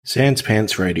Sans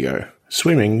Pants Radio.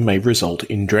 Swimming may result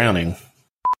in drowning.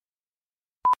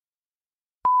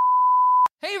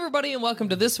 Hey everybody and welcome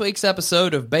to this week's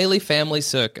episode of Bailey Family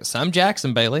Circus. I'm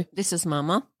Jackson Bailey. This is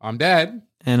Mama. I'm Dad.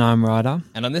 And I'm Ryder.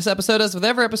 And on this episode, as with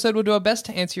every episode, we'll do our best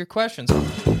to answer your questions.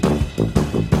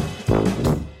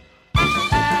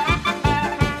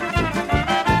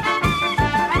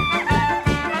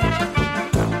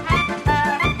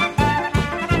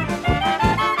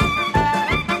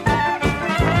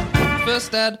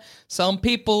 First, Dad, some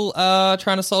people are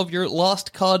trying to solve your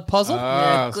lost card puzzle.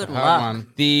 Good luck.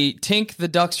 The Tink the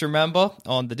Ducks Remember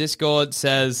on the Discord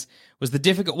says, was the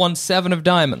difficult one 7 of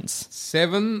diamonds?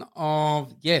 7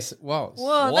 of... Yes, it was.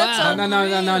 Whoa, that's Wow.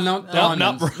 unreal. No, not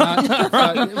diamonds.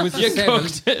 No, it was a You 7.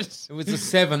 cooked it. It was a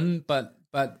 7, but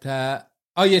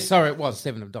oh, yeah, sorry, it was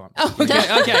 7 of diamonds.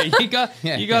 Okay, you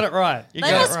got it right. You They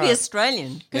got must it be right.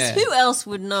 Australian. Because Yeah. who else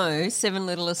would know 7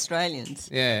 Little Australians?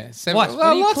 Yeah, 7. What? What Well,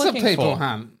 are you lots of clicking people, for?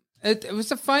 hun. It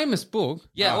was a famous book.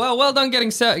 Yeah, Oh. well done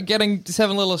getting 7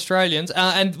 Little Australians.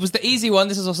 And was the easy one,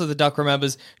 this is also the Duck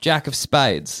Remembers, Jack of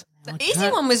Spades. The easy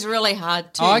one was really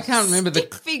hard too. Oh, I can't remember the-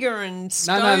 Stick figure and No,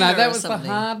 stoner that or was something.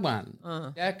 the hard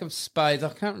one. Jack of Spades. I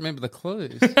can't remember the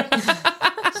clues. On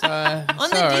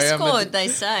the Discord, they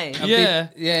say. Yeah.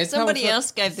 Yeah. Somebody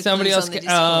else gave the Somebody clues else. on the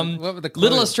Discord. What were the clues?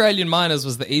 Little Australian Miners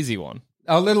was the easy one.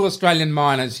 Oh, Little Australian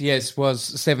Miners, yes, was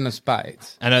 7 of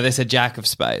Spades. I know they said Jack of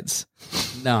Spades.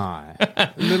 No.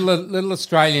 Little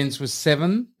Australians was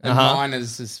 7, and Uh-huh.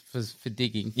 Miners is for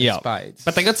digging, for Yeah. spades.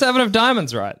 But they got 7 of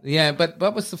Diamonds right. Yeah, but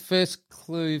what was the first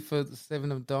clue for the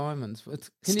 7 of Diamonds? Can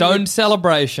you Stone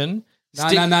Celebration. No,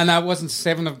 it wasn't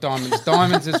 7 of Diamonds.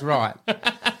 Diamonds is right.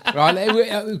 Right,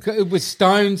 it was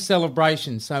Stone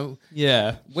Celebration. So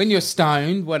Yeah. when you're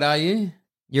stoned, what are you?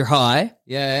 You're high.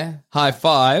 Yeah, High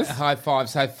five. high five.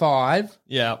 So 5.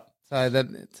 Yeah. So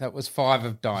it was 5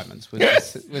 of Diamonds was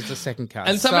the second card.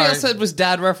 And somebody else said was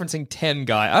Dad referencing 10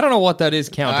 guy. I don't know what that is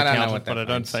I don't know counter, what that but I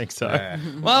don't means. think so. Yeah.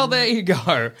 Well, there you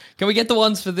go. Can we get the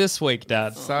ones for this week,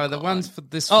 Dad? So the ones for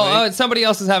this Oh, week. and somebody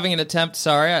else is having an attempt.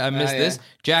 Sorry, I missed yeah. this.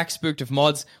 Jack Spooked of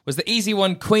Mods. Was the easy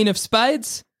one Queen of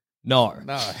Spades? No.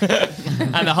 No.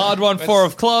 And the hard one 4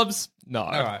 of Clubs? No.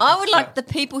 All right. I would like the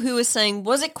people who are saying,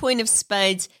 was it Queen of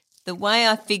Spades? The way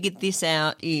I figured this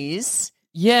out is,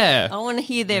 Yeah. I want to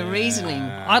hear their reasoning.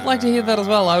 I'd like to hear that as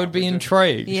well. I would be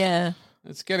intrigued. Yeah.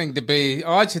 It's getting to be.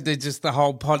 I should do just the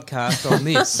whole podcast on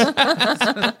this.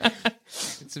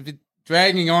 It's a bit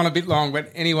dragging on a bit long,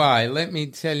 but anyway, let me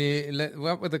tell you.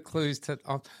 What were the clues?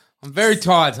 I'm very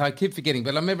tired, so I keep forgetting.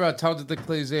 But I remember I told you the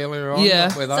clues earlier on. Yeah.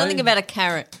 What were they? Something about a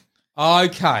carrot.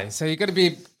 Okay, so you've got to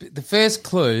be the first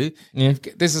clue. Yeah.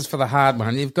 This is for the hard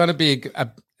one. You've got to be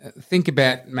think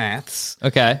about maths.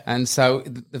 Okay. And so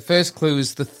the first clue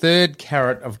is the third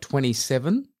carat of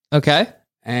 27. Okay.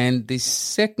 And the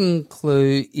second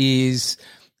clue is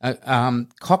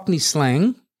Cockney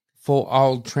slang for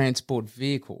old transport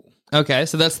vehicle. Okay,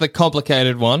 so that's the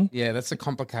complicated one. Yeah, that's a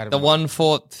complicated The one. one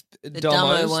for dumbo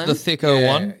Domos, one. the thicko Yeah,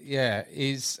 one. Yeah,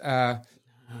 is I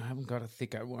haven't got a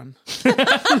thicko one. All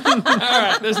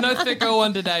right, there's no thicko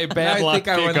one today. Bad No luck,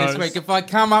 thicko one this thickos. week. If I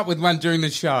come up with one during the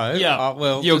show, Yeah, I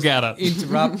will you'll just get it.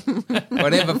 interrupt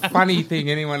whatever funny thing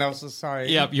anyone else is saying.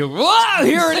 Yep, whoa,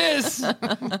 here it is.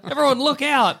 Everyone look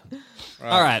out.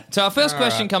 All right, so our first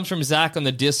question comes from Zach on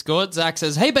the Discord. Zach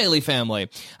says, hey, Bailey family.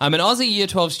 I'm an Aussie Year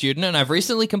 12 student and I've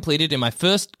recently competed in my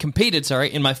first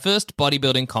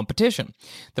bodybuilding competition.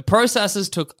 The processes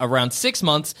took around 6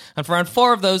 months, and for around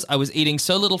 4 of those, I was eating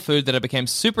so little food that I became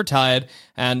super tired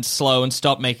and slow and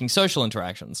stopped making social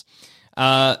interactions.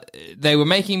 They were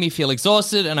making me feel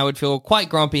exhausted and I would feel quite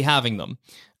grumpy having them,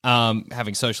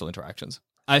 having social interactions.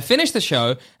 I finished the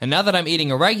show, and now that I'm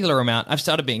eating a regular amount, I've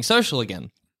started being social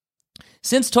again.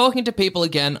 Since talking to people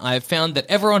again, I have found that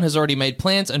everyone has already made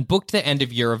plans and booked their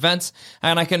end-of-year events,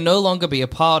 and I can no longer be a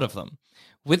part of them.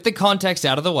 With the context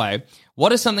out of the way,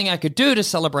 what is something I could do to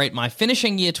celebrate my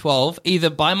finishing Year 12, either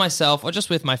by myself or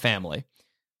just with my family?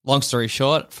 Long story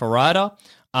short, for Ryder,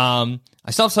 I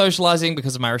stopped socializing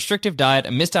because of my restrictive diet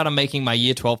and missed out on making my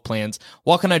Year 12 plans.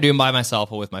 What can I do by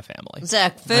myself or with my family?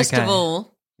 Zach, first Okay. of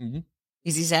all, Mhm.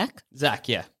 is he Zach? Zach,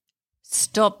 yeah.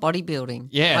 Stop bodybuilding.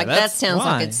 Yeah, like that that's sounds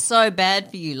why. like it's so bad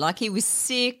for you. Like he was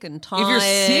sick and tired. If you're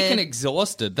sick and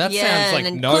exhausted, that yeah, sounds like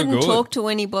and no couldn't good. talk to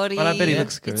anybody. But I bet he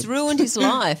looks good. It's ruined his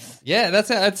life. Yeah, that's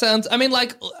how it sounds. I mean,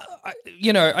 like,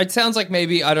 it sounds like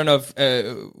maybe, I don't know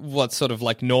if, what's sort of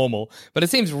like normal, but it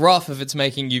seems rough if it's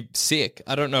making you sick.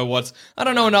 I don't know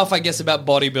enough, I guess, about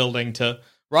bodybuilding to.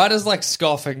 Ryder's like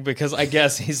scoffing because I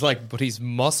guess he's like, but he's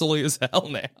muscly as hell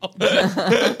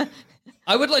now.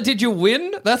 I would like. Did you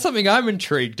win? That's something I'm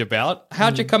intrigued about.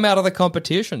 How'd you come out of the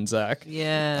competition, Zach?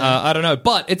 Yeah. I don't know,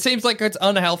 but it seems like it's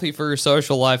unhealthy for your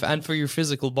social life and for your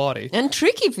physical body. And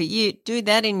tricky for you. Do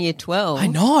that in year 12. I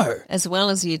know. As well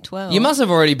as year 12. You must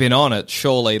have already been on it,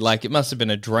 surely. Like, it must have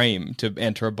been a dream to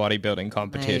enter a bodybuilding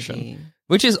competition, Maybe.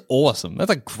 which is awesome.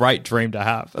 That's a great dream to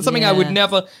have. That's something I would Yeah.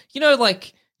 never,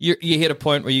 like you hit a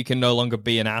point where you can no longer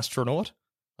be an astronaut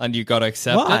and you got to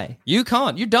accept Why? it. You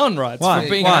can't. You're done, right? Why? For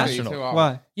being Why? an astronaut. Too old.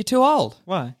 Why? You're too old.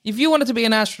 Why? If you wanted to be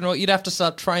an astronaut, you'd have to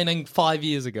start training 5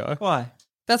 years ago. Why?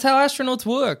 That's how astronauts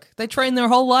work. They train their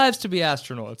whole lives to be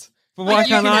astronauts. But why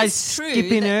can't I that's true,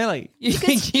 skip in that- early? You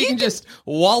think you can just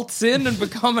waltz in and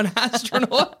become an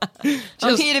astronaut? I'm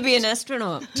Just here to be an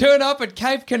astronaut. turn up at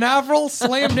Cape Canaveral,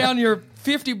 slam down your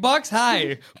 $50.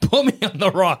 Hey, put me on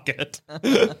the rocket.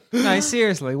 No,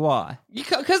 seriously, why?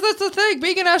 Because that's the thing.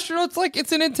 Being an astronaut's like,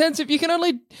 it's an intensive.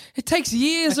 It takes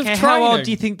years of Okay, training. how old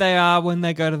do you think they are when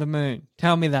they go to the moon?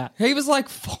 Tell me that. He was like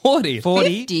 40.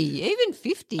 40? 50, even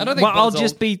 50. I don't think Well, I'll Buzz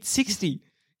just old. be 60.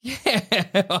 Yeah.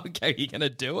 Okay, you gonna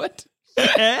do it?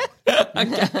 Yeah?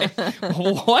 Okay.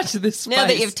 Watch this space. Now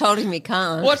that you've told him he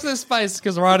can't. Watch this space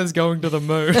because Ryder's going to the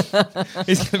moon.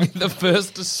 He's going to be the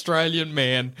first Australian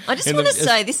man. I just in want to the-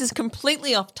 say, this is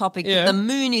completely off topic, Yeah. but the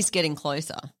moon is getting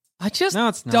closer. I just No,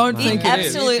 it's not, don't mate. think It it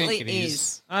is. absolutely You think it is.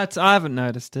 is. I haven't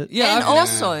noticed it. Yeah, And I've-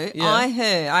 also,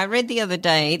 Yeah. I read the other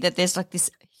day that there's like this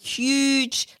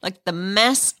huge, like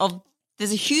there's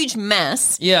a huge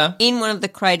mass yeah, in one of the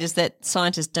craters that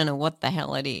scientists don't know what the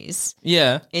hell it is.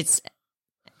 yeah. It's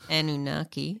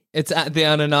Anunnaki. It's at the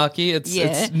Anunnaki. It's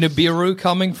Yeah. Nibiru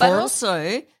coming for But us.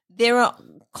 also, there are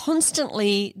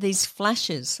constantly these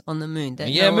flashes on the moon. That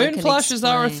Yeah, no one moon can flashes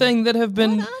are a explain. thing that have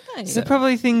been What are they? They're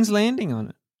probably things landing on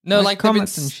it. no, like they've been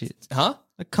comets and shit. Huh?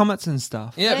 Like comets and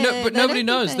stuff. Yeah, Yeah, no, but they nobody don't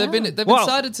knows. think They've they been are. they've Well- been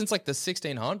sighted since like the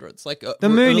 1600s. Like The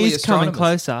moon early is coming astronomers.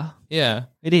 closer. Yeah,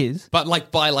 It is. but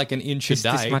like by like an inch a It's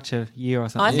day. this much a year or I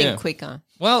something. think Yeah. quicker.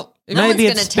 Well, No Maybe one's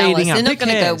going it's to tell us. speeding up. They're not Who going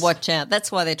to go cares? watch out.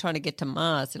 That's why they're trying to get to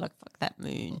Mars. They're like, fuck that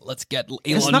moon. let's get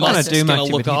It's Elon not gonna Musk do is going much to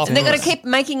of look a after And they're going us. to keep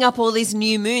making up all these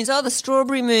new moons. Oh, the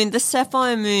strawberry moon, the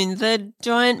sapphire moon, the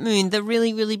giant moon, the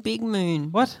really, really big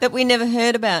moon. What? That we never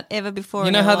heard about ever before. You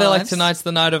in know our how they're like lives. tonight's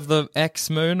the night of the X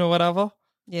moon or whatever.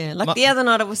 Yeah, like the other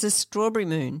night it was a strawberry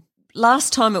moon.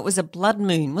 Last time it was a blood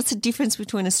moon. What's the difference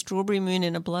between a strawberry moon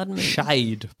and a blood moon?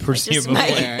 Shade, presumably.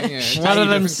 made- Yeah, yeah. One of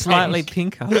them different slightly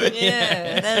pinker.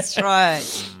 Yeah, that's right.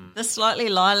 The slightly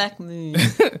lilac moon.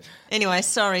 Anyway,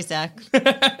 sorry, Zach.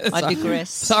 I digress.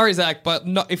 Sorry, Zach, but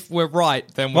not, if we're right,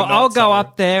 then we're Well, not I'll go sorry.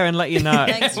 up there and let you know.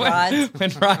 Thanks, Rod. when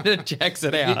Ryder checks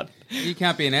it out. You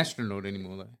can't be an astronaut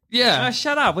anymore, though. Yeah. No,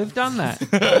 shut up. We've done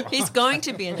that. He's going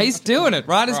to be an He's doing it.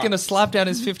 Ryder's going to slap down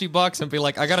his $50 and be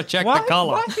like, I got to check Why, the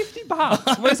color. why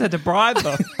 $50? What is that, to bribe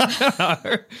them?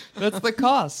 No, that's the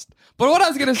cost. But what I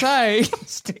was going to say,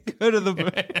 Stick her to the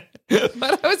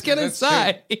what I was going to That's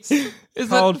say is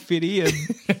cold fitty and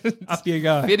up you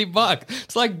go. $50.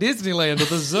 It's like Disneyland or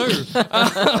the zoo.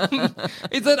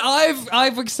 It's that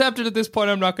I've accepted at this point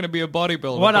I'm not going to be a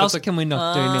bodybuilder. What but else it's a, can we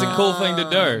not do It's a now? cool thing to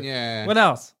do. Yeah. What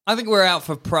else? I think we're out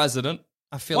for president.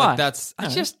 I feel Why? like that's. I No.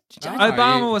 just.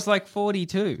 Obama was like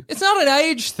 42. It's not an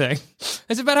age thing.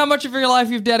 It's about how much of your life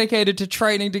you've dedicated to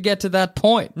training to get to that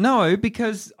point. No,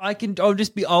 because I'll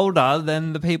just be older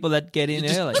than the people that get in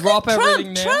Just early. drop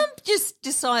everything now. Trump just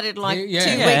decided like Yeah, 2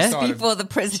 yeah. weeks Decided. before the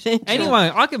presidential.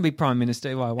 Anyway, I can be prime minister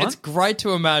if I want. It's great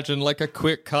to imagine like a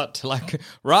quick cut to like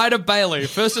Ryder Bailey,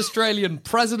 first Australian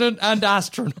president and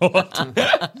astronaut.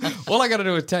 All I got to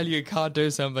do is tell you can't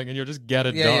do something and you'll just get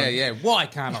it Yeah, done. yeah, yeah. Why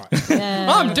can't I?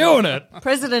 I'm doing it.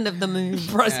 President of the moon.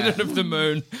 President of the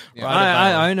moon. Ryder Bailey.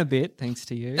 I own a bit, thanks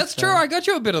to you. That's so- true. I got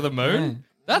you a bit of the moon.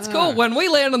 That's cool. When we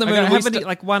land on the I moon, got, we how many,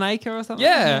 like 1 acre or something?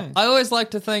 yeah. I always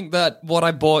like to think that what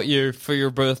I bought you for your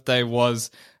birthday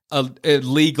was a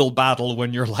legal battle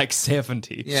when you're like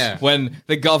 70. Yeah. When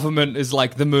the government is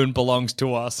like, the moon belongs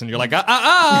to us. And you're like,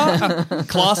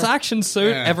 class action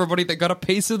suit. Yeah. Everybody that got a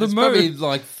piece of the There's moon. probably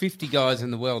like 50 guys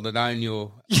in the world that own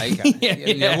your acre. Yeah,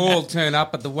 And yeah. they'll all turn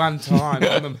up at the one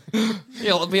time.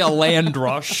 It'll be a land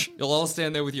rush. You'll all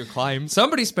stand there with your claim.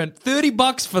 Somebody spent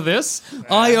 $30 for this.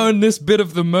 I own this bit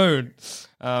of the moon.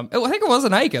 I think it was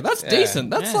an acre. That's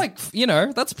decent. That's Yeah. like, that's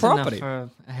Enough property.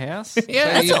 for a house.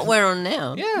 Yeah. That's you- what we're on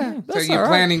now. Yeah. So That's you're all right.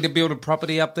 planning to build a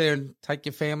property up there and take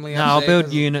your family No, up I'll there?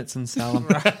 build units and sell them.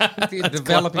 You're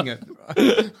developing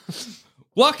it.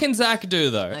 What can Zach do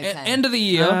though? Okay. End of the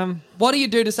year. What do you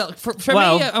do to sell? For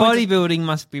Well, me, I went to- bodybuilding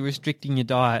must be restricting your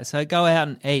diet, so go out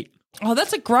and eat. oh,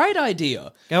 that's a great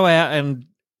idea. Go out and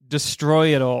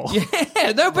destroy it all.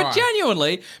 Yeah, no, but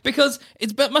genuinely, because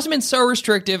it must have been so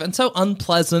restrictive and so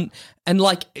unpleasant. And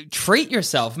like, treat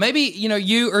yourself. Maybe you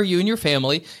and your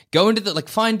family go into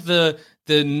find the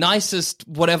nicest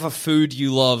whatever food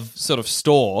you love sort of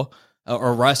store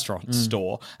or restaurant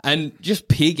store and just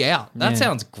pig out. That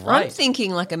sounds great. I'm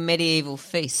thinking like a medieval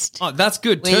feast. Oh, that's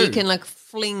good too. Where you can like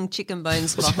fling chicken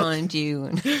bones behind you.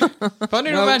 And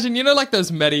Funny to imagine, like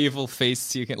those medieval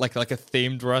feasts you can like a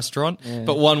themed restaurant,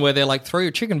 but one where they're like, throw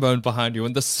your chicken bone behind you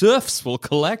and the serfs will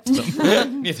collect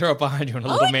them. You throw it behind you and a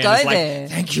little man is there. like,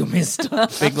 thank you, mister.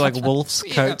 Big like wolf's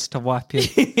coats to wipe you.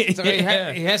 So he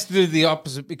has to do the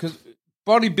opposite because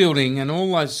bodybuilding and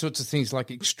all those sorts of things like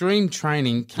extreme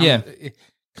training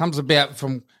comes about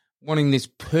from wanting this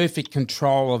perfect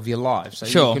control of your life. So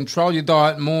you control your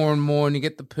diet more and more and you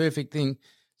get the perfect thing.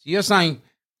 So you're saying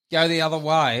go the other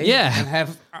way and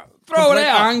have throw it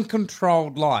out.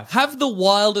 Uncontrolled life. Have the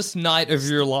wildest night of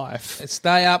your life.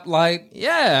 Stay up late.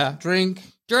 Yeah. Drink,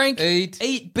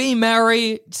 eat, be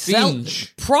merry,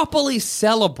 properly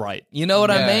celebrate. You know what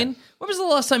I mean? When was the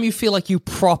last time you feel like you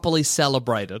properly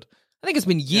celebrated? I think it's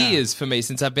been years for me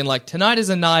since I've been like, tonight is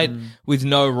a night with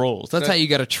no rules. That's how you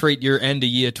got to treat your end of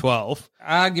year 12.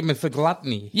 Argument for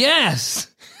gluttony.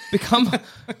 Yes. Become a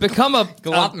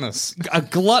gluttonous. A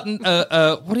glutton.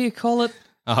 What do you call it?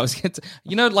 I was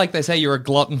like they say you're a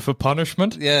glutton for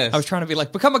punishment. Yes. I was trying to be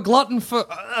like, become a glutton for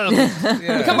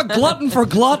become a glutton for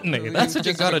gluttony. That's what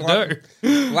you got to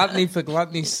do. Gluttony for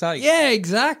gluttony's sake. Yeah,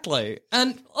 exactly.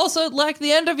 And also, like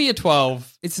the end of year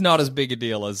 12, it's not as big a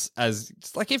deal as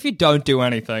it's like if you don't do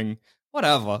anything,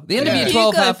 whatever. The end of year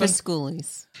 12 happened. For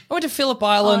schoolies? I went to Phillip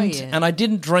Island and I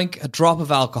didn't drink a drop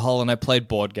of alcohol and I played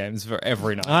board games for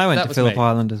every night. I went to Phillip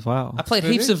Island as well. I played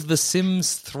heaps of The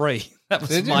Sims 3. That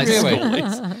was my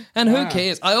schoolies. And who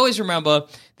cares? I always remember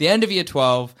the end of year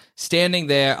 12, standing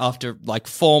there after like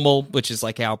formal, which is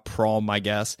like our prom, I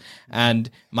guess.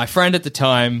 And my friend at the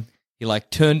time, he like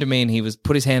turned to me and he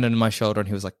put his hand on my shoulder and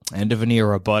he was like, end of an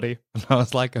era, buddy. And I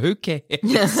was like, who cares?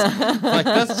 Like,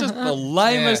 that's just the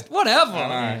lamest,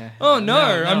 whatever. Oh,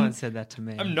 no. No one said that to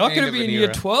me. I'm not going to be in year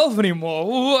 12 anymore.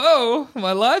 Whoa,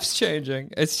 my life's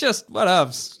changing. It's just,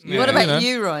 whatever. Yeah. What about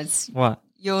you, Rods? What?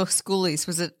 Your schoolies,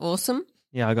 was it awesome?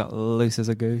 Yeah, I got loose as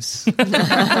a goose.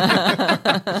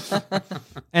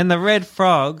 And the red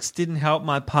frogs didn't help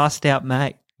my passed out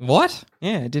mate. What?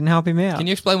 Yeah, it didn't help him out. Can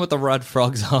you explain what the red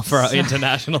frogs are for our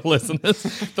international listeners?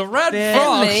 The red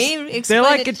frogs. They're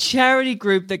like a charity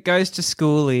group that goes to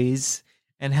schoolies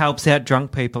and helps out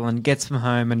drunk people and gets them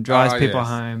home and drives people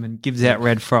home and gives out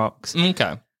red frogs.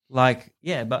 Okay. Like,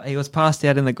 yeah, but he was passed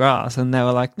out in the grass and they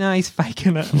were like, no, he's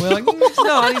faking it. And we're like,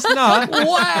 he's not.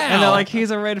 Wow. And they're like, here's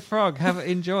a red frog.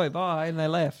 Enjoy, bye. And they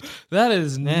left. That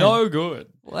is no good.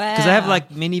 Wow. Because they have like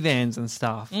minivans and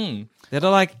stuff that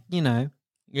are like, Yeah.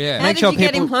 How did you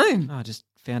get him home? I just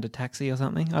found a taxi or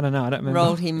something. I don't know. I don't remember.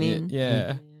 Rolled him in.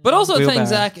 Yeah. But also the thing,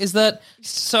 Zach, is that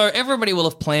so everybody will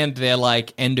have planned their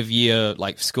like end of year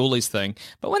like schoolies thing,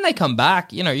 but when they come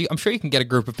back, I'm sure you can get a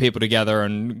group of people together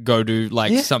and go do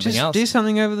like something else. Do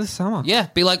something over the summer. Yeah,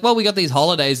 be like, well, we got these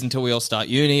holidays until we all start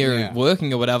uni or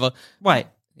working or whatever. Wait,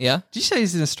 yeah? Did you say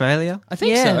he's in Australia? I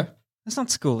think so. That's not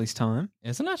schoolies time,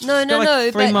 isn't it?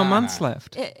 No. 3 more months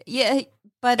left. Yeah,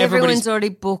 but everyone's already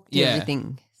booked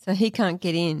everything. So he can't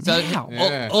get in. So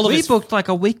all of we his booked like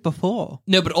a week before.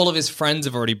 No, but all of his friends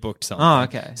have already booked something. Oh,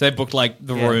 okay. So they booked like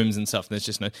the rooms and stuff. And there's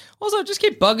just no. Also, just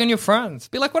keep bugging your friends.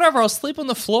 Be like, whatever. I'll sleep on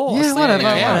the floor. Yeah, sleep on the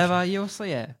couch. whatever. You'll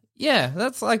see. Yeah. Yeah,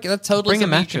 that's totally bring a something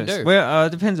mattress. you can do. Where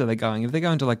depends where they're going. If they're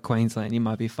going to like Queensland, you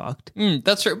might be fucked.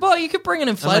 That's true. Well, you could bring an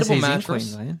inflatable Unless he's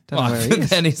mattress. In Queensland. Don't know where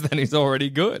he is. Then he's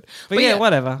already good. But yeah,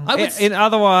 whatever.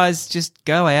 Otherwise, just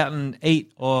go out and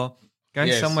eat or. Go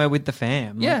somewhere with the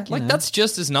fam. Yeah, that's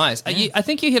just as nice. Yeah. I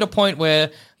think you hit a point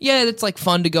where, it's like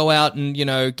fun to go out and,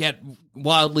 get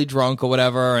wildly drunk or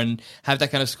whatever and have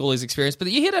that kind of schoolies experience. But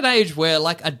you hit an age where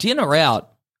like a dinner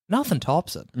out, nothing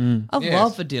tops it. I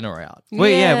love a dinner out.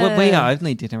 We are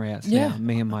only dinner outs now,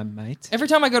 me and my mates. Every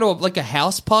time I go to a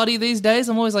house party these days,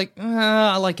 I'm always like,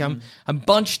 I'm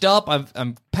bunched up.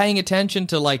 I'm paying attention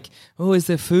to like, oh, is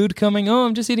there food coming? Oh,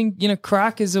 I'm just eating,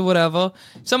 crackers or whatever.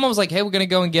 Someone was like, hey, we're going to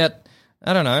go and get,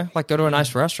 I don't know, like go to a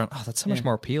nice restaurant. Oh, that's so much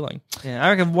more appealing. Yeah,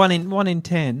 I reckon 1 in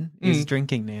 10 is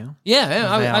drinking now.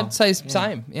 Yeah, I'd say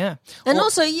same. Yeah, and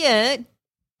also,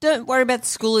 don't worry about the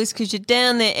schoolies because you're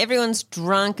down there. Everyone's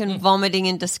drunk and vomiting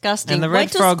and disgusting. And the red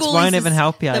frogs won't even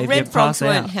help you. The if red you frogs pass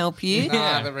out. won't help you.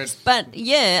 But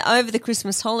over the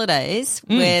Christmas holidays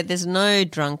where there's no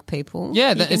drunk people,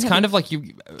 it's kind of like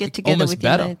you get together with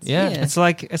better. your mates. Yeah,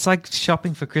 it's like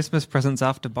shopping for Christmas presents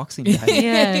after Boxing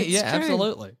Day. Yeah,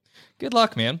 absolutely. Good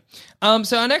luck, man.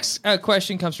 So our next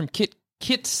question comes from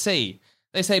Kit C.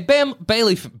 They say, Bam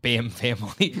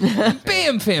family.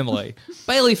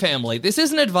 Bailey family. This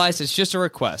isn't advice, it's just a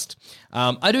request.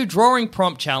 I do drawing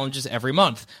prompt challenges every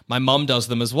month. My mum does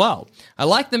them as well. I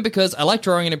like them because I like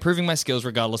drawing and improving my skills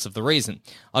regardless of the reason.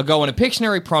 I'll go on a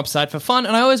Pictionary prompt site for fun,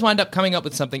 and I always wind up coming up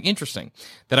with something interesting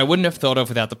that I wouldn't have thought of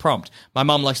without the prompt. My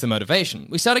mum likes the motivation.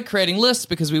 We started creating lists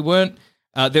because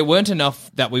there weren't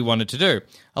enough that we wanted to do.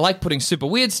 I like putting super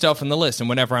weird stuff on the list, and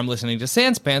whenever I'm listening to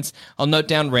Sanspants, I'll note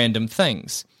down random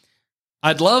things.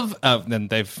 I'd love, then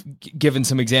they've given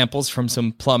some examples from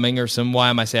some plumbing or some Why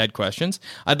Am I Sad questions.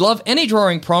 I'd love any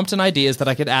drawing prompt and ideas that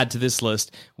I could add to this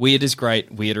list. Weird is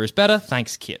great, weirder is better.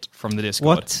 Thanks, Kit, from the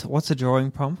Discord. What's a drawing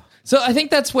prompt? So I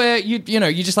think that's where you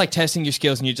just like testing your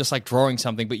skills and you're just like drawing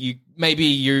something, but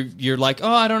you're like,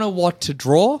 oh, I don't know what to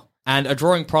draw. And a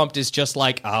drawing prompt is just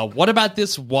like, what about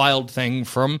this wild thing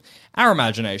from our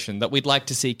imagination that we'd like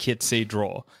to see Kit C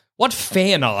draw? What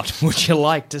fan art would you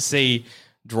like to see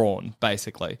drawn,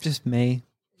 basically? Just me.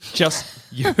 Just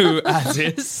you as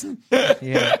is?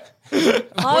 Yeah.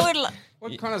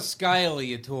 What kind of scale are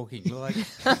you talking? Like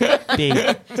Big.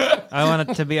 I want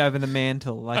it to be over the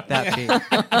mantle, like that big.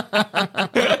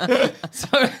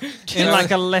 In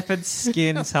like a leopard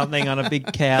skin, something on a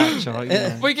big couch. Or,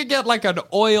 We could get like an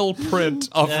oil print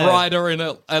of Ryder in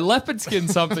a leopard skin.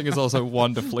 Something is also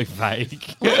wonderfully vague.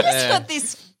 Who's got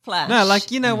this flash? No,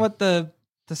 like, you know what the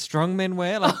strong men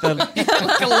wear? Like the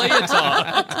Like a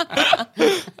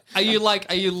leotard. Are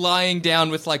you lying down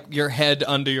with like your head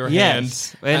under your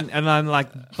yes. hand? And I'm like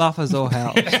buff as all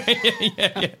hell.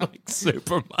 yeah, like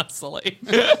super muscly.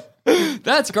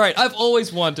 That's great. I've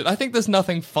always wanted. I think there's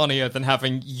nothing funnier than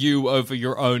having you over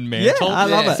your own mantle. Yeah, I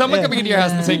love it. Someone Yeah. coming into your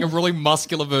house and seeing a really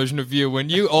muscular version of you when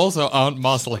you also aren't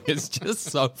muscly is just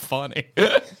so funny.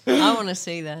 I want to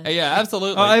see that. Yeah,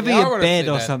 absolutely. Or over Yeah, I your wanna bed see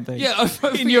or that. something. Yeah,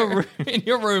 over in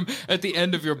your room at the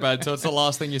end of your bed, so it's the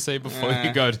last thing you see before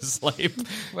you go to sleep.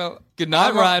 well, Good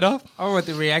night, Ryder. I want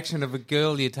the reaction of a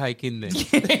girl you take in there.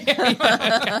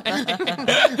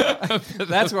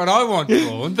 That's what I want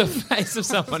drawn. The face of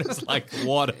someone is like,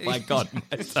 what have I gotten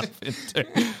myself into?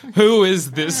 Who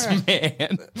is this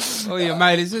man? Or your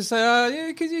mate is just say, oh,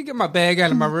 yeah, could you get my bag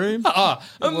out of my room?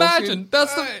 Imagine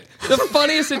that's the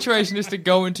funniest situation is to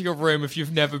go into your room if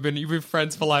you've been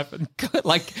friends for life, and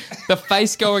like the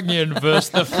face going in versus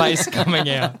the face coming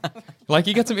out. Like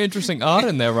you got some interesting art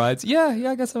in there, right? Yeah,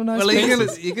 I got some nice. Well,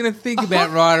 pieces. you're gonna think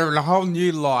about Ryder in a whole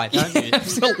new light, aren't you?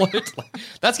 Absolutely.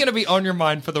 That's going to be on your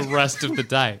mind for the rest of the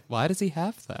day. Why does he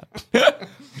have that?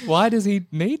 Why does he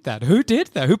need that? Who did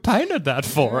that? Who painted that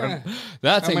for him?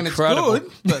 That's incredible.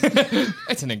 It's good, but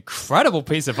It's an incredible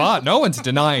piece of art. No one's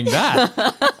denying that.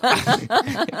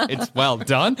 It's well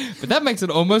done, but that makes it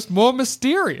almost more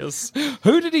mysterious.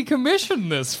 Who did he commission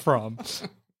this from?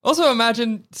 Also,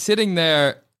 imagine sitting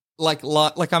there like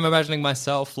I'm imagining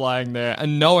myself lying there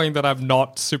and knowing that I'm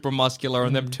not super muscular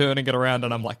and them turning it around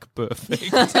and I'm like, perfect.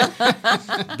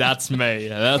 That's me.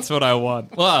 That's what I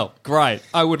want. Wow, great.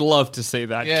 I would love to see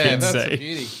that, yeah, Kid that's C. a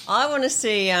beauty. I want to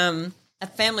see a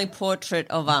family portrait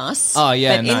of us. Oh,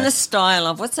 yeah, but in nice. the style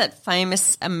of what's that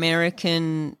famous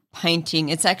American painting?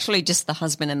 It's actually just the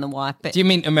husband and the wife. But Do you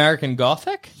mean American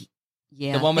Gothic?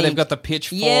 yeah, The I one where they've think. got the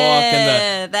pitchfork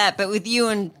and that, but with you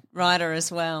and Ryder as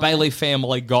well. the Bailey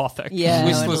family Gothic. Yeah,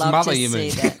 Whistler's I would love mother, to you see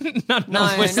mean? that. No,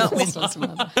 No, Whistler's not Whistler's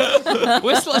mother.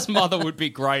 Whistler's mother would be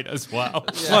great as well.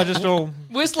 Well, just all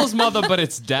Whistler's mother, but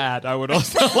it's dad. I would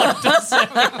also like to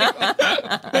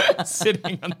see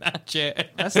sitting on that chair.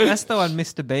 that's the one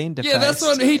Mr. Bean defaced. Yeah, that's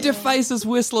when he defaces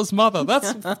Whistler's mother.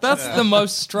 That's the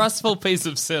most stressful piece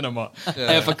of cinema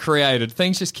ever created.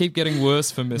 Things just keep getting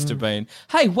worse for Mr. Bean.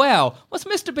 Hey, wow, what's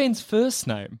Mr. Bean's first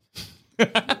name?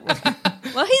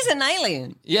 Well, he's an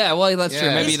alien. Yeah, well, that's true.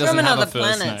 Yeah. Maybe he He's doesn't from have a another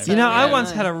first planet, name. so- You know, I Yeah.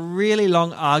 once had a really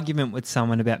long argument with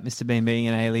someone about Mr. Bean being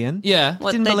an alien. Yeah.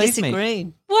 What, Didn't they believe me.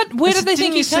 disagreed. What? Where did they think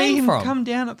Didn't he you see came him from? come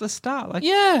down at the start? Like,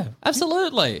 Yeah,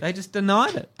 absolutely. they just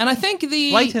denied it And I think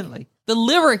blatantly. the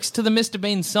lyrics to the Mr.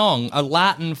 Bean song are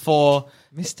Latin for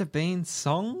Mr. Bean's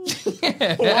song?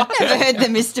 Never heard the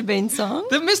Mr. Bean song.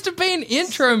 the Mr. Bean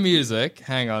intro music.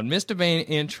 Hang on, Mr. Bean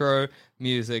intro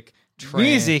music.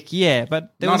 Music, yeah,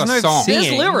 but there Not was a no song. There's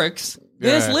singing. lyrics.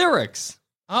 There's Yeah. lyrics.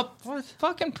 I'll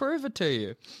fucking prove it to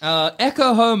you.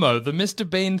 Echo Homo, the Mr.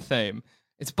 Bean theme.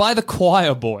 It's by the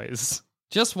Choir Boys.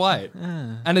 Just wait.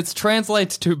 And it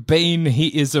translates to Bean, he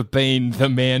is a bean, the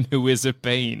man who is a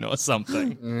bean, or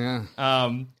something. Yeah.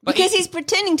 But Because he's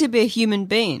pretending to be a human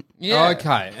being. yeah.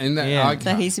 Okay. And Yeah. okay.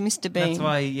 So he's Mr. Bean. That's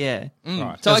why, yeah.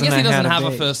 Right. So I Doesn't guess he know how doesn't to have a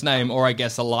be. first name or I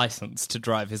guess a license to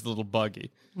drive his little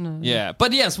buggy. Yeah,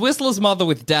 but yes, Whistler's Mother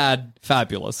with Dad,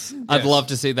 fabulous. I'd love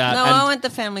to see that. No, and I want the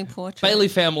family portrait. Bailey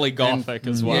Family Gothic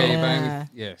as well. Yeah,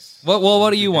 yes. What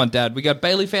do you want, Dad? We got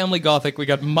Bailey Family Gothic. We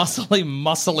got muscly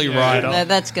Ryder.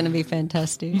 That's going to be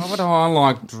fantastic. What do I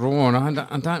like drawn?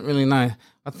 I don't really know.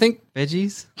 I think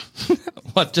Veggies?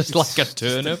 What, just like a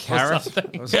turnip or carrot.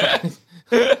 something?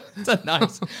 It's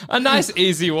a nice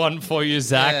easy one for you,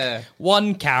 Zach. Yeah.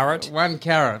 1 carrot. 1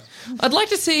 carrot. I'd like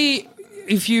to see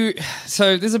if you...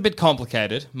 So this is a bit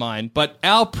complicated, mine, but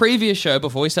our previous show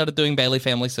before we started doing Bailey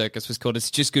Family Circus was called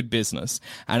It's Just Good Business.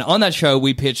 And on that show,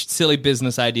 we pitched silly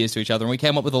business ideas to each other and we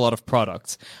came up with a lot of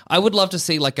products. I would love to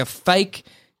see like a fake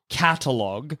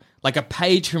catalog, like a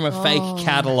page from a fake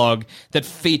catalog that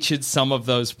featured some of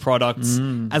those products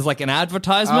as like an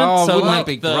advertisement. Oh, so wouldn't like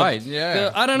that be great?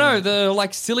 Yeah. I don't know, the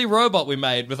like silly robot we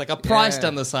made with like a price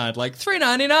down the side, like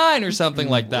 $3.99 or something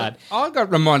like that. I got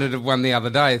reminded of one the other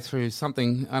day through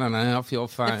something, I don't know, off your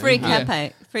phone. Free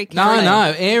cafe. Free No, cafe.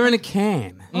 no, air in a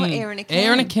can. Or air in a can.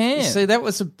 Air in a can. See, that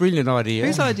was a brilliant idea.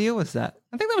 Whose idea was that?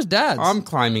 I think that was Dad's. I'm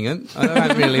claiming it. I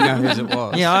don't really know whose it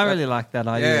was. Yeah, I really like that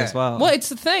idea Yeah. as well. Well, it's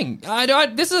the thing.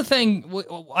 This is the thing.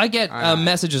 I get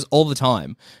messages all the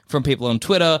time from people on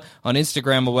Twitter, on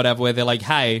Instagram, or whatever, where they're like,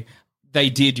 "Hey, they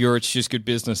did your It's Just Good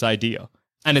Business idea,"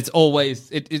 and it's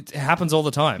always it happens all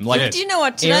the time. Like, Do you know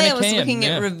what? air in Today a I was can, looking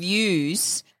yeah. at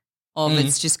reviews of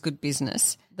It's Just Good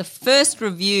Business. The first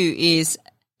review is,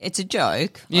 it's a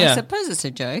joke. Yeah. I suppose it's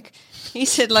a joke. He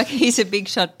said, like, he's a big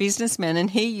shot businessman and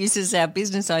he uses our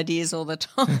business ideas all the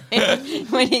time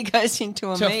when he goes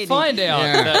into a to meeting. find out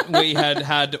that we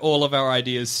had all of our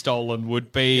ideas stolen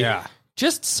would be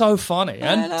just so funny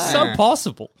and so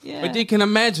possible. Yeah. But you can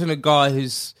imagine a guy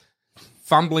who's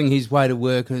fumbling his way to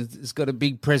work and has got a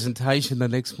big presentation the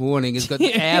next morning, has got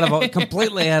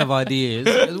completely out of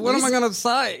ideas. What am I going to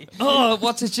say? Oh,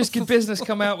 what's It's Just Good Business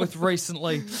come out with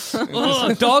recently?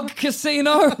 Oh, Dog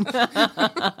Casino.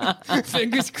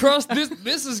 Fingers crossed this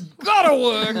has got to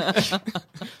work.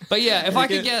 But yeah, if I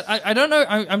could get... I don't know.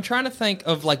 I'm trying to think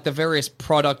of like the various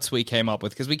products we came up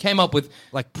with, because we came up with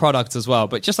like products as well.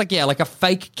 But just like, like a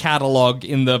fake catalog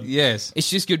in the... Yes. It's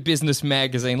Just Good Business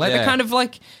magazine. Like the Yeah. kind of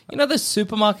like, the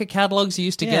supermarket catalogs you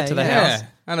used to get to the house. Yeah.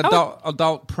 An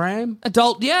adult pram.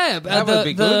 Adult, yeah. That would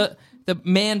be good. The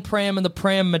man pram and the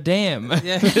pram madame,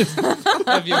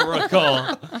 if you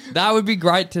recall. That would be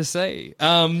great to see.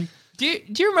 Do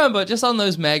you remember, just on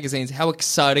those magazines, how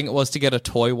exciting it was to get a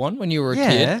toy one when you were a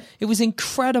kid? It was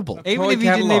incredible. Even toy if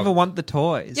you didn't catalogue. even want the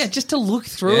toys. Yeah, just to look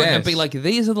through it and Yes. be like,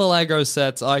 these are the Lego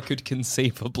sets I could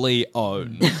conceivably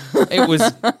own. It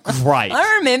was great.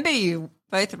 I remember you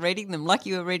both reading them like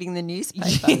you were reading the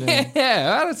newspaper.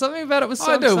 Yeah, something about it was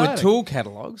so I do it exciting. with tool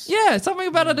catalogues. Yeah, something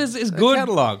about it is good.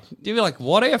 Catalogue. You'd be like,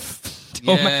 what if?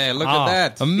 Yeah, look at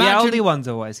that. The Imagine, Aldi one's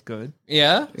always good.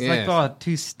 yeah? It's like,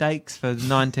 2 steaks for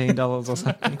 $19 or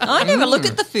something. I never look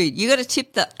at the food. You got to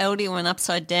tip the Aldi one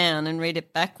upside down and read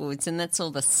it backwards, and that's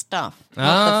all the stuff,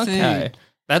 not the food.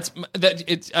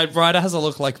 It's Ryder has a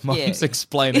look like Mom's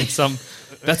explaining some.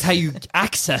 That's how you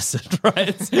access it,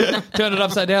 right? Turn it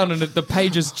upside down and the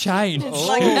pages change. It's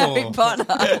like Harry Potter.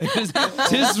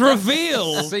 Tis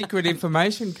revealed. Secret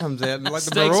information comes out, and like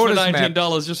the Steaks for Marauders map.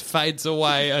 $19 just fades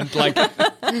away, and like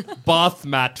bath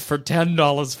mat for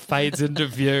 $10 fades into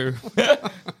view.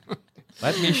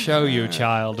 Let me show you,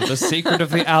 child, the secret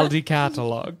of the Aldi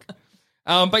catalog.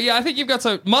 But yeah, I think you've got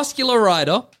so muscular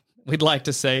Ryder. We'd like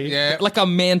to see, like a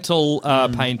mantle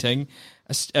painting.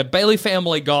 A Bailey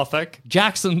Family Gothic,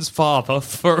 Jackson's father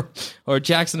or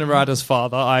Jackson and Ryder's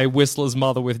father, Whistler's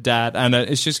Mother with Dad, and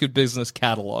It's Just Good Business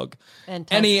catalog.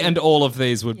 Fantastic. Any and all of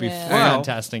these would be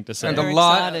fantastic to see. And Very a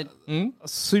excited.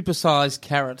 supersized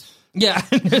carrot. Yeah,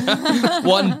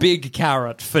 one big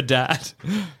carrot for Dad.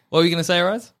 What were you going to say,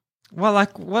 Rose? Well,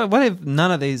 like, what if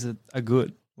none of these are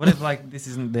good? What if, like, this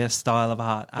isn't their style of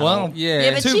art at all?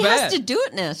 Yeah, but too she bad. has to do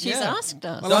it now. She's asked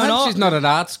us. Well, I hope she's not at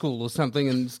art school or something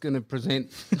and is going to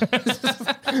present.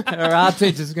 Her art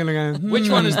teacher's going to go, Which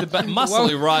one is the best?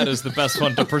 Muscly Ryder's the best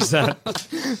one to present.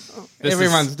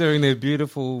 Everyone's doing their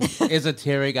beautiful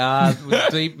esoteric art with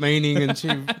deep meaning, and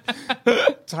she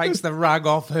takes the rug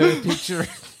off her picture.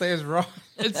 There's right.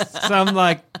 It's some,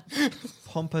 like,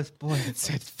 pompous boy that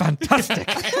said, fantastic.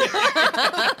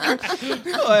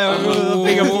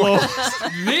 Big applause.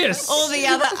 This. All the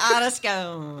other artists go,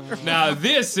 "Oh." Now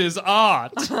this is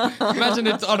art. Imagine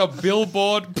it's on a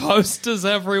billboard, posters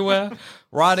everywhere.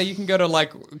 Ryder, you can go to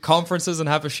like conferences and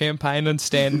have a champagne and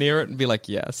stand near it and be like,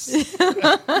 yes.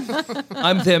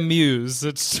 I'm their muse.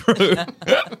 It's true.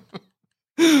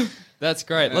 That's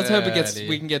great. Let's hope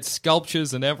we can get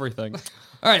sculptures and everything.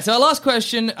 All right, so our last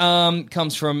question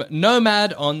comes from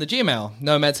Nomad on the Gmail.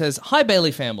 Nomad says, "Hi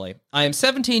Bailey family. I'm a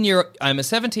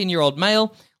 17-year-old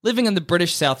male living on the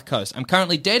British South Coast. I'm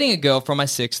currently dating a girl from my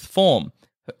sixth form."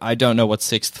 I don't know what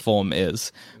sixth form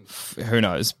is. Who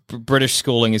knows? British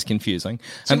schooling is confusing.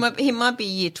 He might be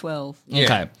year 12.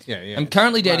 Okay. Yeah. I'm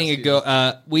currently dating a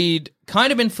girl. We'd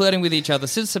kind of been flirting with each other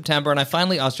since September, and I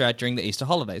finally asked her out during the Easter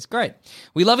holidays. Great.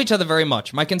 We love each other very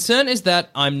much. My concern is that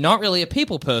I'm not really a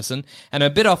people person, and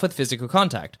I'm a bit off with physical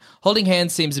contact. Holding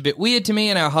hands seems a bit weird to me,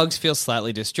 and our hugs feel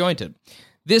slightly disjointed.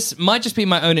 This might just be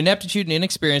my own ineptitude and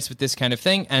inexperience with this kind of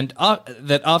thing, and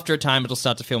that after a time it'll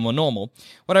start to feel more normal.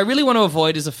 What I really want to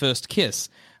avoid is a first kiss,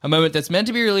 a moment that's meant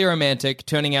to be really romantic,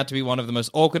 turning out to be one of the most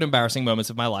awkward, embarrassing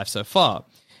moments of my life so far.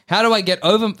 How do I get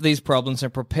over these problems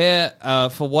and prepare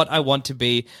for what I want to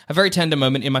be a very tender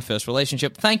moment in my first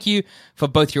relationship? Thank you for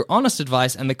both your honest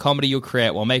advice and the comedy you'll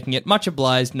create while making it. Much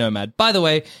obliged, Nomad. By the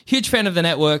way, huge fan of the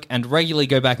network and regularly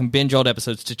go back and binge old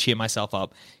episodes to cheer myself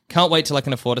up. Can't wait till I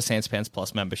can afford a Sanspants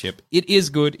Plus membership. It is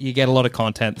good. You get a lot of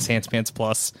content. Sanspants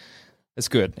Plus. It's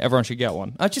good. Everyone should get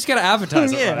one. I just got to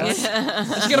advertise it. Right? I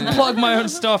just got to plug my own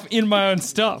stuff in my own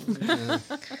stuff.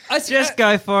 Just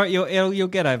go for it. You'll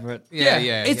get over it. Yeah.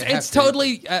 It's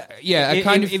totally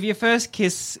If your first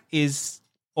kiss is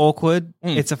awkward,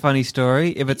 it's a funny story.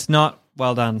 If it's not,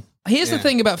 well done. Here's the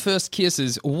thing about first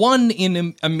kisses. 1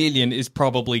 in a million is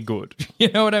probably good. You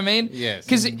know what I mean? Yes.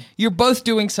 Because you're both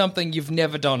doing something you've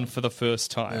never done for the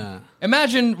first time.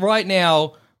 Imagine right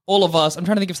now, all of us, I'm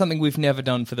trying to think of something we've never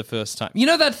done for the first time. You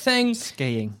know that thing?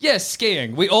 Skiing. Yes,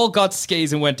 skiing. We all got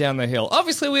skis and went down the hill.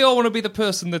 Obviously, we all want to be the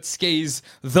person that skis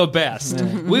the best.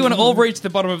 We want to all reach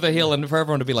the bottom of the hill and for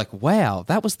everyone to be like, wow,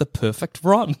 that was the perfect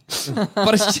run.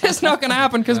 But it's just not going to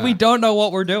happen because we don't know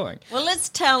what we're doing. Well, let's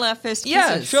tell our first kisses.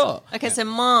 Yeah, sure. Okay, so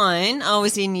mine, I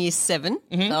was in year 7.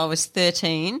 So I was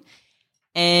 13.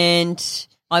 And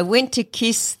I went to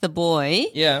kiss the boy.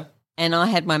 Yeah. And I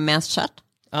had my mouth shut.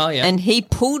 Oh, yeah. And he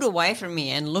pulled away from me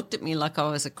and looked at me like I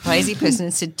was a crazy person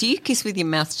and said, "Do you kiss with your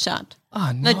mouth shut?"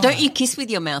 Oh, no. No, don't you kiss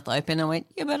with your mouth open? I went,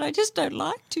 "Yeah, but I just don't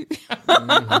like to."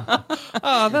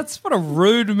 Oh, that's what a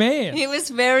rude man. It was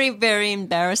very, very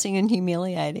embarrassing and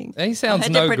humiliating. He sounds I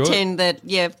had no to good. pretend that,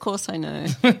 yeah, of course I know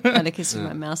how to kiss with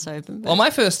my mouth open. But Well,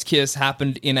 my first kiss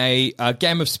happened in a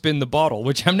game of Spin the Bottle,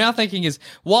 which I'm now thinking is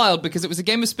wild because it was a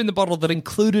game of Spin the Bottle that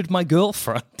included my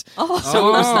girlfriend. So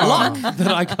it was luck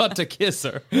that I got to kiss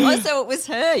her. oh, so it was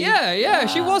her. Yeah,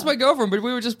 she was my girlfriend, but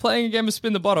we were just playing a game of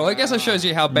Spin the Bottle. I guess that shows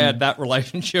you how bad that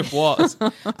relationship was.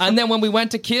 And then when we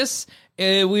went to kiss,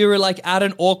 we were like at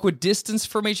an awkward distance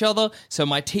from each other, so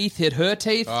my teeth hit her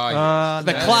teeth.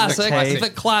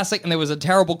 The classic, and there was a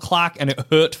terrible clack, and it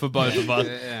hurt for both of us.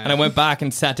 And I went back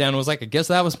and sat down and was like, I guess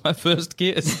that was my first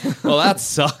kiss. Well, that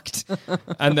sucked.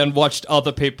 And then watched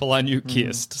other people I knew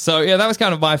kissed. So yeah, that was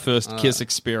kind of my first kiss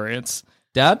experience.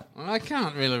 Dad? I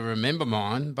can't really remember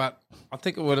mine, but I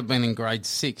think it would have been in grade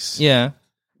 6. Yeah.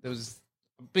 There was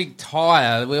a big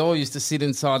tyre. We all used to sit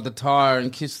inside the tyre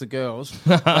and kiss the girls.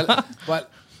 but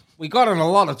we got in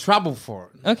a lot of trouble for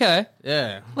it. Okay.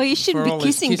 Yeah. Well, you shouldn't For all be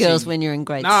this kissing girls when you're in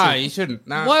grade 6. No, you shouldn't.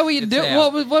 No. Why were you It's doing?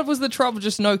 out. What was the trouble?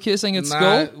 Just no kissing at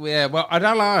school? Yeah, well, I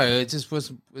don't know. It just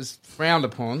was frowned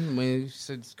upon. We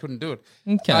said couldn't do it.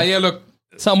 Okay. Yeah, look.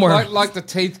 Somewhere. Like the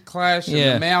teeth clash and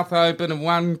Yeah. the mouth open and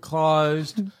one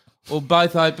closed or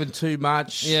both open too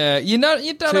much. Yeah, you don't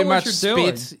Too know what much you're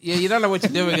doing. spit. Yeah, you don't know what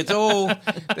you're doing. It's all...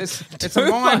 It's a Too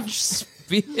mind... much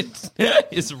spit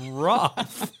is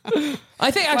rough.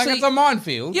 I think Like actually, it's a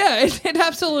minefield. yeah, it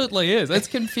absolutely is. It's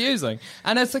confusing,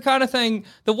 and it's the kind of thing.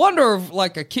 The wonder of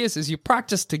like a kiss is you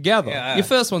practice together. Yeah. Your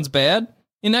first one's bad,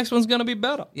 your next one's going to be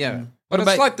better. Yeah. What But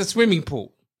about- it's like the swimming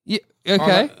pool. Yeah,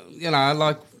 okay,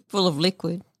 Like... Full of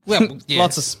liquid. Well, yeah.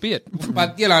 lots of spit.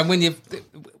 But,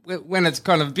 when it's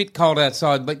kind of a bit cold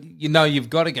outside, but you know you've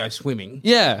got to go swimming,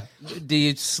 Yeah. do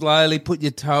you slowly put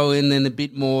your toe in, then a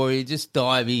bit more, you just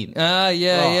dive in?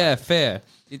 Yeah, fair.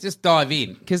 You just dive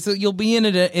in. Because you'll be in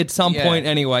it at some Yeah. point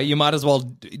anyway. You might as well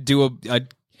do a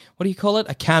what do you call it?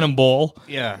 A cannonball.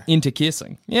 Yeah. Into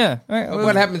kissing. Yeah. All right,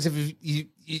 What happens if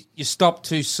you stop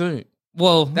too soon?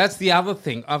 Well, That's the other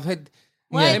thing. I've had...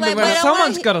 Wait, remember wait, when wait, I-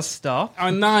 Someone's got to stop.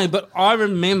 I know, but I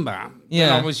remember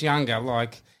Yeah. when I was younger,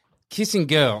 like kissing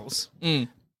girls,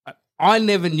 I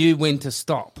never knew when to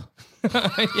stop. And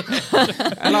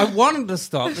I wanted to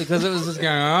stop because it was just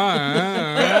going,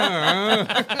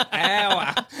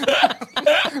 hour.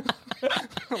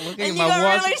 Looking And at you my got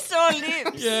watch. really sore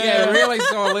lips. Yeah, really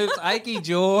sore lips, achy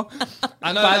jaw.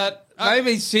 I know But that.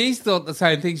 maybe she's thought the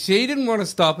same thing. She didn't want to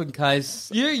stop in case.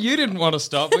 You didn't want to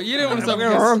stop, but you didn't want to stop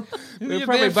because We're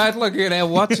probably both looking at our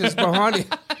watches behind you.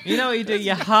 You know what you do?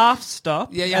 You half stop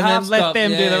Yeah, you and half then let stop.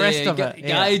 them Yeah, do the yeah, rest yeah. of it.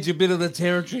 Yeah. Gauge a bit of the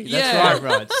territory. That's Yeah.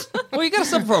 right. Well, you got to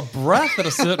stop for a breath at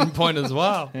a certain point as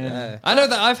well. I know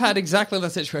that I've had exactly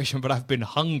that situation, but I've been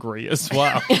hungry as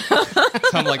well.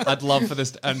 So I'm like, I'd love for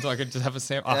this, and so I could just have a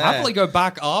sandwich. I'll happily go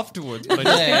back afterwards, but I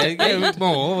just Yeah, get a bit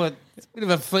more. But it's a bit of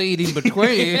a feed in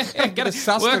between. get Get a to work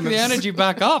sustenance. the energy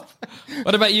back up.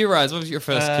 What about you, Rose? What was your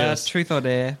first kiss? Truth or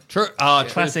dare. True.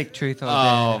 Classic truth or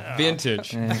Oh, dare.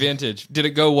 vintage. Vintage. Did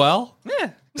it go well?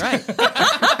 Yeah, great.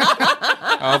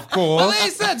 Of course. Well, like I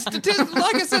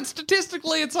said,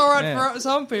 statistically, it's all right Yeah. for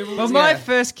some people. Well, my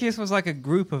first kiss was like a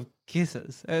group of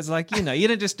kisses. It was like, you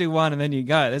don't just do one and then you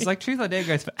go. There's like truth or dare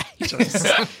goes for ages.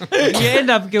 You end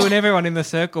up doing everyone in the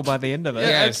circle by the end of it.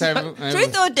 Yeah, so,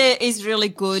 Truth or dare is really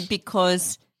good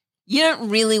because you don't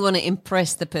really want to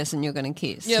impress the person you're going to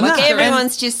kiss. Yeah, like that's true.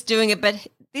 everyone's just doing it, but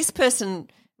this person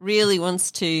really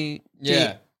wants to do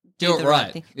it the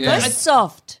right. thing. Yeah. Go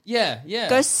soft. Yeah.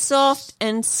 Go soft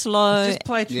and slow. Just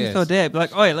play truth Yes. or dare. Be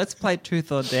like, oh yeah, let's play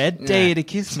truth or dare. Dare you to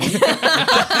kiss me.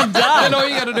 Then all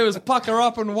you got to do is pucker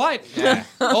up and wait.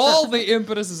 All the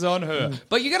impetus is on her.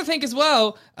 But you got to think as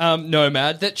well,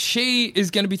 Nomad, that she is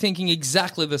going to be thinking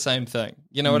exactly the same thing.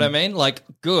 You know what I mean? Like,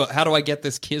 good. How do I get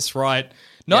this kiss right?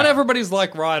 Not everybody's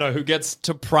like Ryder who gets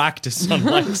to practice on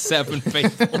like 7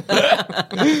 people.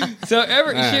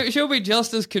 So she'll be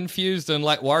just as confused and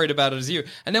like worried about it as you.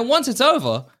 And then once it's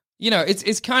over,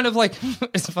 it's kind of like,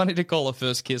 it's funny to call a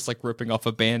first kiss like ripping off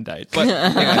a Band-Aid, but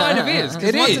it kind of is.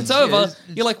 Because once it's over,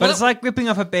 you're like, But well, it's like ripping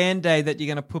off a Band-Aid that you're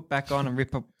going to put back on and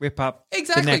rip up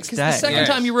exactly, the next because day. the second Yes.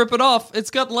 time you rip it off, it's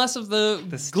got less of the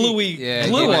gluey Yeah,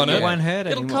 glue yeah, on yeah. it. It won't hurt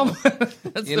It'll anymore. come.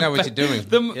 That's You the know what best- you're doing.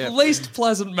 The Yeah. least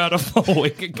pleasant metaphor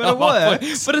we could But come it up with.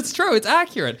 works. But it's true. It's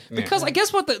accurate because I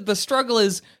guess what the struggle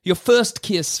is. Your first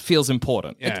kiss feels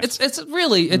important. Yeah. It's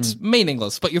really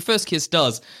meaningless, but your first kiss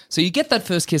does. So you get that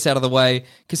first kiss out of the way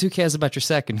because who cares about your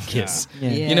second kiss? Yeah.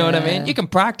 You know what I mean? Yeah. You can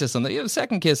practice on that. Your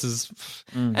second kiss is,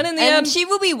 and in the And end, she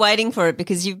will be waiting for it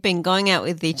because you've been going out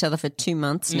with each other for 2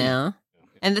 months now.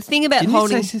 And the thing about Didn't you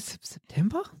holding say since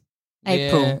September?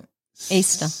 April, Yeah.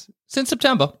 Easter. Since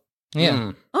September. Yeah.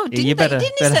 Mm. Oh, Yeah, you didn't you better-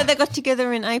 say they got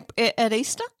together in April, at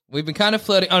Easter? We've been kind of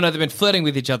flirting. Oh, no, they've been flirting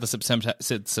with each other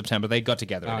since September. They got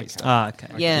together at Easter. Ah, okay.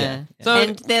 Yeah. So-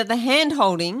 and the hand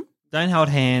holding. Don't hold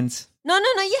hands. No,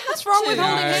 you have What's wrong to. with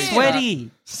holding hands?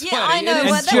 Sweaty. Yeah, I know. It is.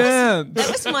 Well, And that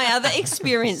germs. was my other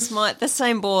experience. The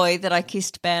same boy that I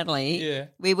kissed badly. Yeah.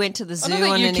 We went to the zoo I don't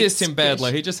think on you an kissed him excursion.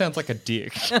 badly. He just sounds like a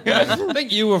dick. I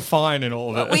think you were fine in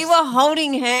all that. We were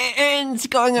holding hands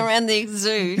going around the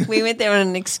zoo. We went there on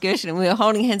an excursion and we were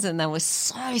holding hands and they were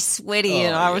so sweaty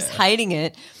and I was hating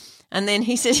it. And then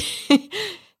he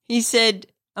said,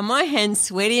 are my hands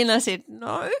sweaty? And I said,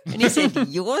 no. And he said,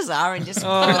 yours are, and just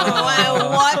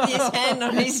wiped his hand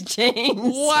on his jeans.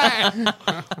 Wow.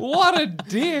 What a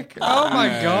dick. Oh, my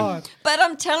God. But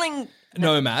I'm telling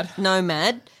Nomad.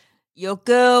 Nomad, your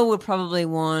girl would probably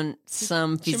want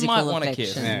some She physical might want a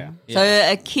affection. kiss. So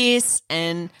a kiss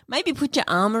and maybe put your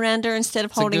arm around her instead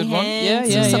of holding good one.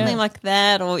 hands Yeah, or something yeah. like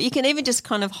that. Or you can even just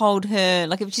kind of hold her,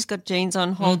 like if she's got jeans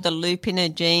on, hold the loop in her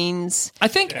jeans. I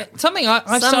think something I've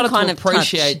Some started kind to of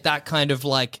appreciate touch. that kind of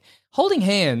like holding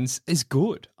hands is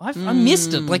good. I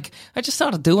missed it. Like I just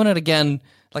started doing it again.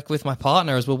 Like with my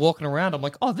partner as we're walking around, I'm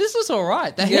like, oh, this is all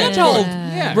right. The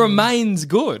handhold remains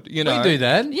good, you know. We do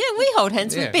that. Yeah, we hold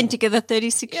hands. Yeah. We've been together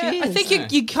 36 Yeah, years. I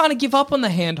think you kind of give up on the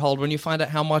handhold when you find out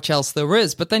how much else there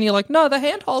is, but then you're like, no, the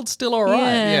handhold's still all right.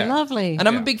 Yeah, Yeah. lovely. And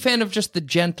I'm a big fan of just the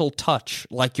gentle touch.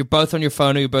 Like you're both on your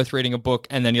phone or you're both reading a book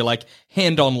and then you're like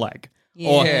hand on leg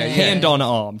or Yeah. hand on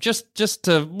arm. Just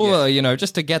to,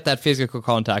 just to get that physical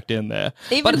contact in there.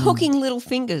 Even hooking little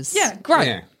fingers. Yeah, great.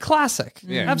 Yeah. Classic.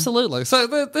 Yeah. Absolutely. So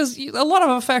there's a lot of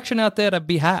affection out there to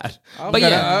be had.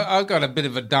 I've got a bit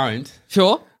of a don't.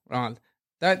 Sure. Right.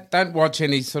 Don't watch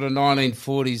any sort of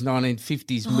 1940s,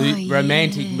 1950s yeah.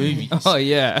 romantic movies. Oh,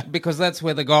 yeah. Because that's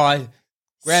where the guy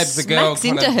grabs the girl, Smacks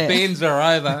kind of into her. bends her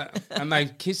over, and they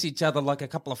kiss each other like a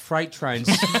couple of freight trains,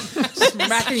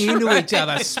 smacking into each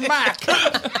other. Smack!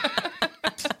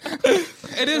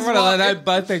 It is What wild. do they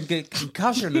both then get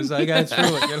concussion as they go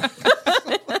through it? You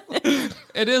know?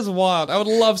 It is wild. I would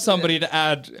love somebody to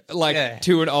add Yeah.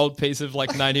 to an old piece of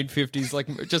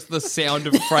 1950s, just the sound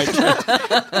of freight train.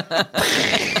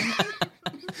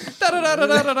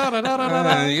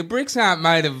 Your bricks aren't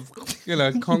made of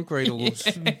concrete or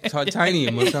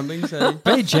titanium or something. So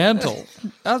Be gentle.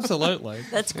 Absolutely.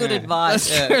 That's good advice.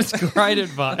 That's great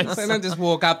advice. they don't just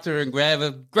walk up to her and grab her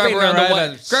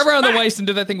around the waist and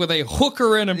do that thing where they hook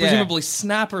her in and presumably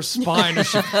snap her spine as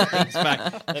she falls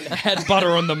back and headbutt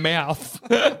her on the mouth.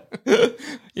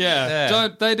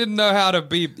 They didn't know how to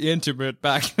be intimate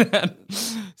back then.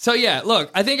 So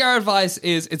look, I think our advice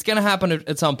is it's going to happen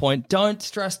at some point. Don't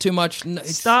stress too much.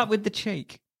 Start with the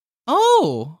cheek.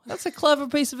 Oh, that's a clever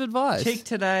piece of advice. Cheek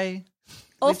today.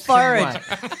 Or forehead.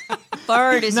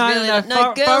 Forehead is really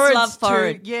no. Girls forehead's love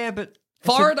forehead. Yeah, but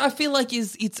Forehead, I feel like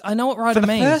it's. I know what Ryder for the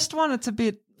means. first one, it's a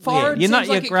bit. Forehead You're seems not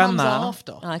your like it grandma. comes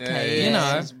after. Okay, You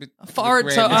know, it's a bit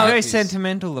forehead. So It's I very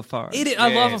sentimental. The forehead. I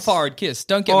love a Yes. forehead kiss.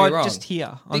 Don't get or me wrong. just here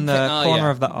on Big the fan-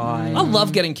 corner of the eye. I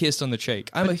love getting kissed on the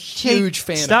cheek. I'm a huge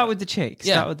fan. Start of with the cheek. it.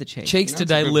 Start with the cheek. Cheeks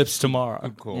today, lips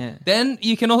tomorrow. cool. Yeah. Then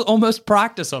you can almost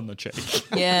practice on the cheek.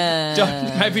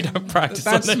 Yeah. Maybe don't practice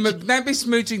on the cheek. Don't be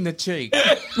smooching the cheek.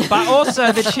 But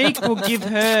also, the cheek will give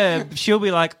her. She'll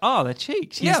be like, "Oh, the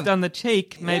cheek. She's Yeah. done the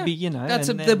cheek. Maybe That's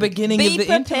and the then- beginning of Be the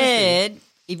intimacy. prepared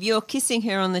if you're kissing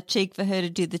her on the cheek for her to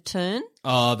do the turn.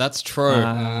 Oh, that's true.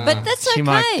 But that's okay. She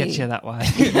might get you that way.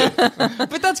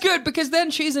 But that's good because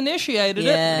then she's initiated it.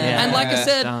 Yeah. And like I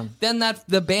said, Done. then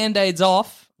the Band-Aid's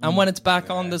off. And when it's back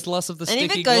on, there's less of the And sticky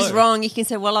if it goes glue. wrong, you can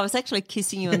say, "Well, I was actually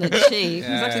kissing you on the cheek." He's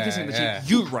actually kissing the Yeah. cheek.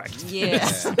 You right.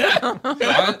 Yes.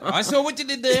 I saw what you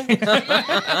did there.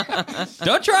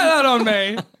 Don't try that on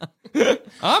me.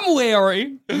 I'm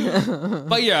wary.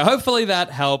 But yeah, hopefully that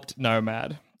helped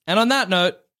Nomad. And on that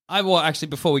note, actually,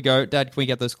 before we go, Dad, can we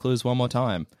get those clues one more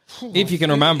time? If you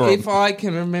can remember them. If I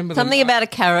can remember them. Something about a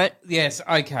carrot. Yes.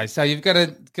 Okay. So you've got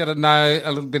to know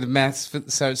a little bit of maths.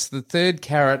 So it's the third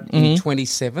carat in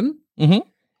 27,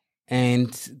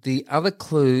 and the other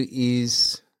clue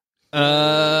is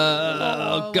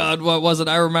Oh, God, what was it?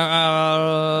 I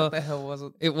remember. what the hell was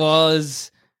it? It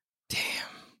was.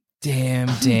 Damn.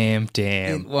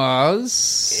 It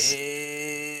was.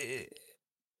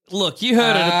 Look, you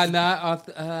heard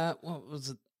it. What was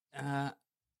it?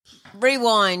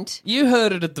 Rewind. You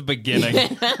heard it at the beginning.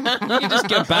 You just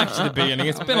get back to the beginning.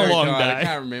 It's been a long I day.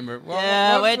 can't remember it.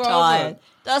 Yeah, What we're was tired. it?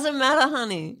 Doesn't matter,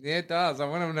 honey. Yeah, it does. I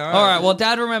want to know. All right, well,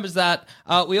 Dad remembers that.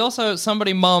 We also,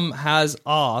 Mum has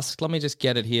asked, let me just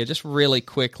get it here, just really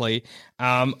quickly.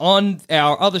 On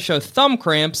our other show, Thumb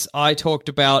Cramps, I talked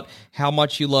about how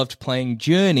much you loved playing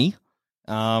Journey,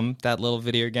 that little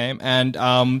video game, and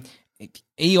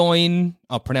Eoin,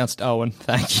 pronounced Owen,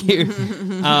 thank you.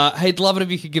 He'd love it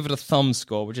if you could give it a thumb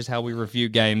score, which is how we review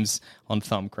games on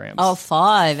Thumb Cramps. Oh,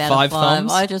 5 out Five of 5.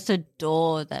 thumbs? I just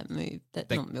adore that movie.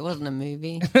 It wasn't a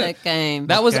movie. That game.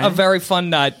 That was a very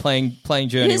fun night playing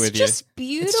Journey It's with you. just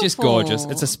beautiful. It's just gorgeous.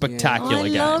 It's a spectacular I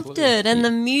game. loved it. And the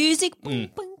music,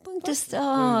 boom, boom, boom, just, it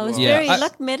was Yeah, very, I-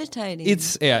 like meditating.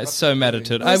 It's so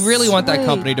meditative. I really want that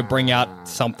company to bring out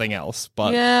something else,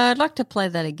 but Yeah, I'd like to play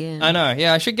that again. I know.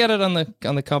 Yeah, I should get it on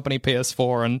the company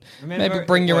PS4 and Remember, maybe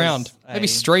bring it you was around. Maybe a-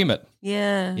 stream it.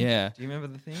 Yeah. Yeah. Do you remember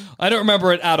the thing? I don't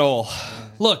remember it at all.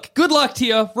 Look, good luck to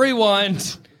you.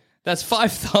 Rewind. That's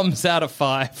 5 thumbs out of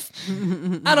 5.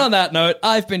 And on that note,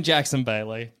 I've been Jackson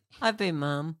Bailey. I've been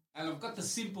Mum. And I've got the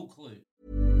simple clue.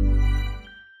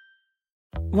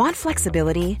 Want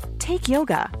flexibility? Take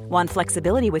yoga. Want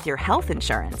flexibility with your health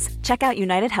insurance? Check out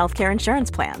United Healthcare Insurance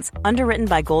Plans. Underwritten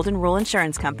by Golden Rule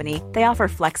Insurance Company, they offer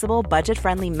flexible,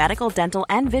 budget-friendly medical, dental,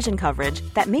 and vision coverage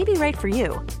that may be right for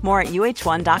you. More at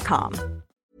uh1.com.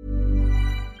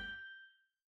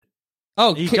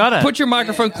 Oh, You got it. Put your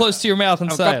microphone close to your mouth and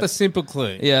I've say got it. the simple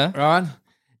clue. Yeah. Right?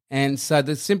 And so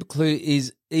the simple clue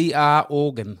is ER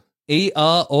organ.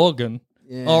 ER organ.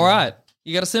 All right.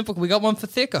 You got a simple. We got one for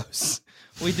thickos.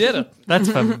 We did it. That's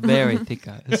for very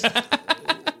thickos.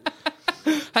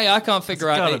 Hey, I can't figure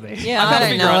out. gotta be. Yeah, I I can't don't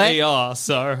figure know out it. ER.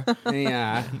 So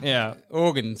ER. yeah,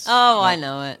 Organs. Oh, I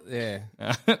know it.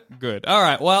 Yeah. good. All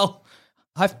right. Well,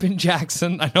 I've been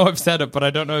Jackson. I know I've said it, but I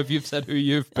don't know if you've said who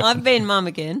you've been. I've been Mum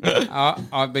again.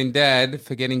 I've been Dad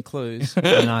for getting clues.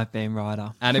 And I've been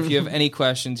Ryder. And if you have any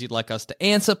questions you'd like us to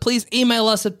answer, please email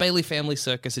us at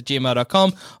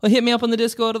baileyfamilycircus@gmail.com or hit me up on the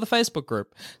Discord or the Facebook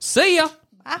group. See ya.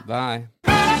 Bye.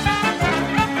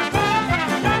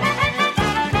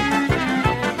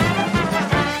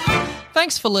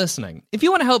 Thanks for listening. If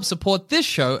you want to help support this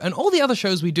show and all the other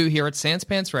shows we do here at Sans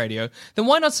Pants Radio, then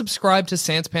why not subscribe to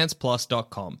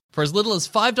SansPantsPlus.com? For as little as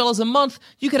 $5 a month,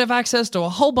 you could have access to a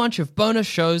whole bunch of bonus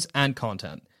shows and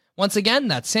content. Once again,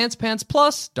 that's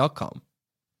SansPantsPlus.com.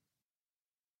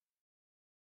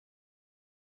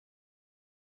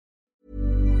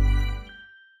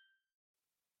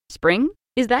 Spring?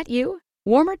 Is that you?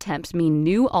 Warmer temps mean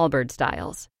new Allbirds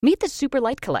styles. Meet the Super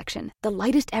Light Collection, the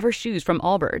lightest ever shoes from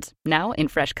Allbirds, now in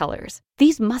fresh colors.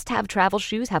 These must-have travel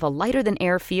shoes have a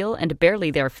lighter-than-air feel and barely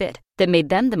their fit that made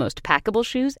them the most packable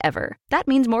shoes ever. That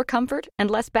means more comfort and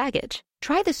less baggage.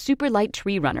 Try the Super Light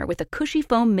Tree Runner with a cushy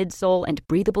foam midsole and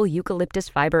breathable eucalyptus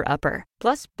fiber upper.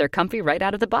 Plus, they're comfy right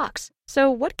out of the box. So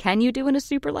what can you do in a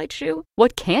super light shoe?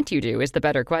 What can't you do is the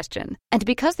better question. And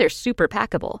because they're super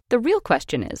packable, the real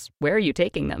question is, where are you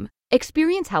taking them?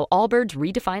 Experience how Allbirds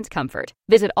redefines comfort.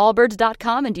 Visit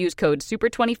allbirds.com and use code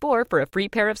SUPER24 for a free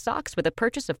pair of socks with a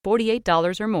purchase of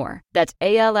 $48 or more. That's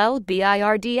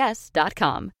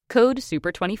ALLBIRDS.com. Code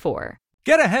SUPER24.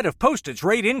 Get ahead of postage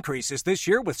rate increases this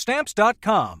year with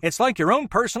Stamps.com. It's like your own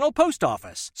personal post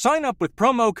office. Sign up with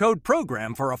promo code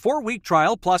PROGRAM for a 4-week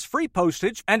trial plus free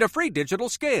postage and a free digital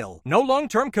scale. No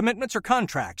long-term commitments or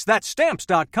contracts. That's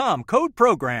Stamps.com, code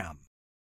PROGRAM.